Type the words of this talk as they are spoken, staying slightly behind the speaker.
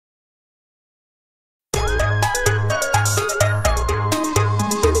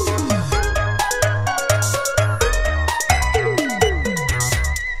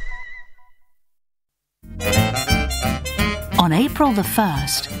April the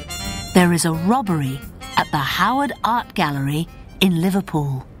 1st, there is a robbery at the Howard Art Gallery in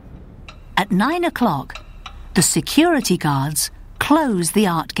Liverpool. At 9 o'clock, the security guards close the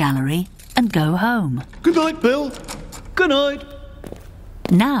art gallery and go home. Good night, Bill. Good night.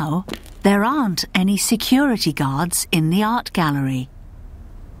 Now, there aren't any security guards in the art gallery.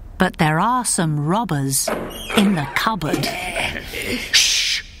 But there are some robbers in the cupboard.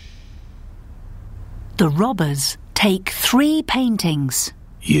 Shh! The robbers take 3 paintings.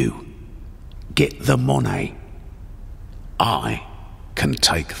 You get the Monet. I can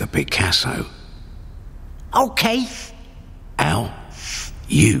take the Picasso. OK. Al,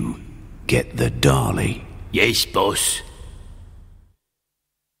 you get the Dali. Yes, boss.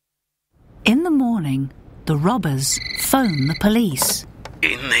 In the morning, the robbers phone the police.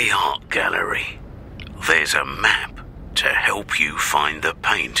 In the art gallery, there's a map to help you find the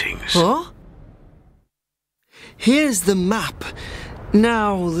paintings. Huh? Here's the map.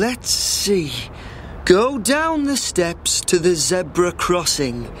 Now, let's see. Go down the steps to the zebra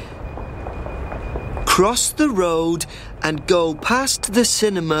crossing. Cross the road and go past the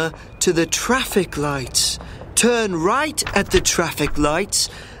cinema to the traffic lights. Turn right at the traffic lights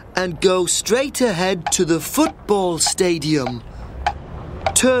and go straight ahead to the football stadium.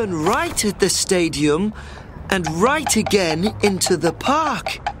 Turn right at the stadium and right again into the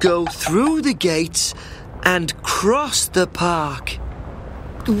park. Go through the gates and cross the park.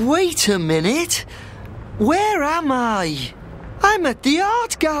 Wait a minute. Where am I? I'm at the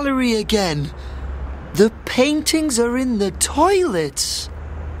art gallery again. The paintings are in the toilets.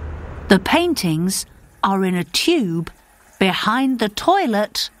 The paintings are in a tube behind the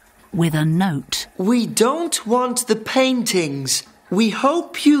toilet with a note. We don't want the paintings. We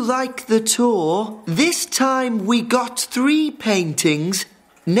hope you like the tour. This time we got 3 paintings.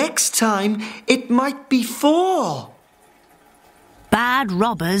 Next time it might be 4. Bad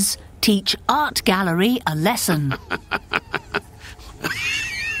robbers teach art gallery a lesson.